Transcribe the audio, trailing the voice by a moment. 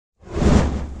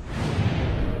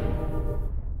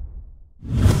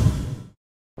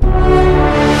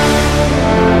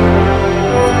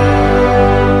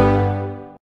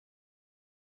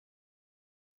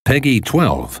Peggy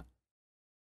 12.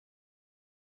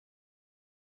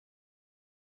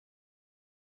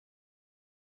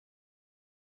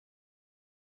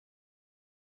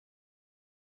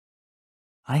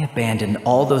 I abandoned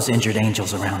all those injured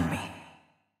angels around me,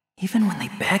 even when they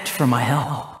begged for my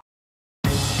help.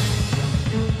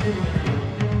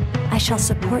 I shall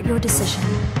support your decision.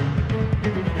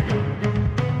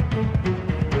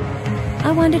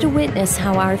 I wanted to witness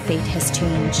how our fate has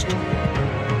changed.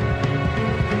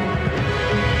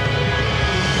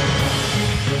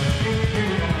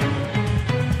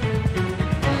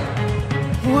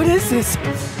 What is this?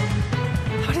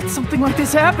 How did something like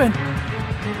this happen?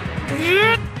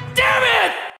 Damn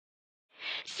it!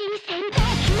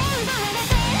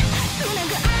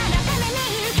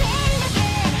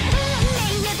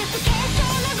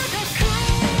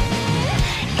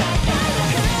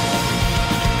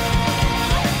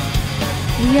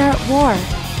 We are at war.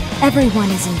 Everyone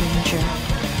is in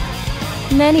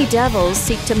danger. Many devils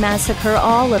seek to massacre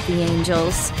all of the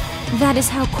angels. That is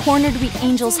how cornered we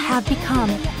angels have become.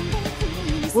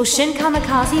 Will Shin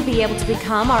Kamikaze be able to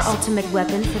become our ultimate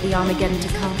weapon for the Armageddon to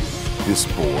come? This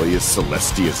boy is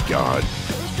Celestia's god.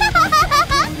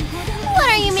 What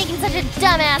are you making such a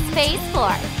dumbass face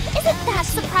for? Is it that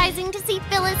surprising to see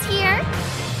Phyllis here?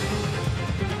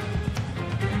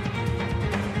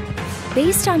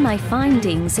 Based on my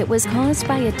findings, it was caused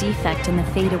by a defect in the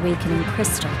Fate Awakening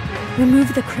crystal.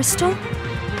 Remove the crystal?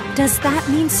 Does that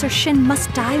mean Sir Shin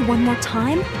must die one more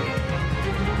time?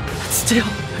 But still,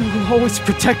 I will always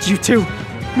protect you two,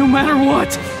 no matter what.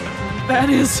 That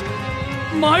is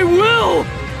my will!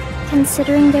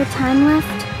 Considering their time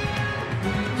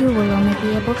left, you will only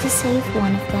be able to save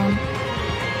one of them.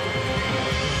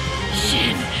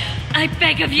 Shin, I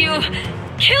beg of you,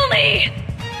 kill me!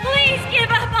 Please give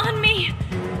up on me!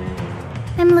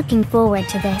 I'm looking forward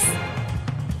to this.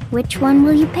 Which one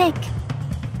will you pick?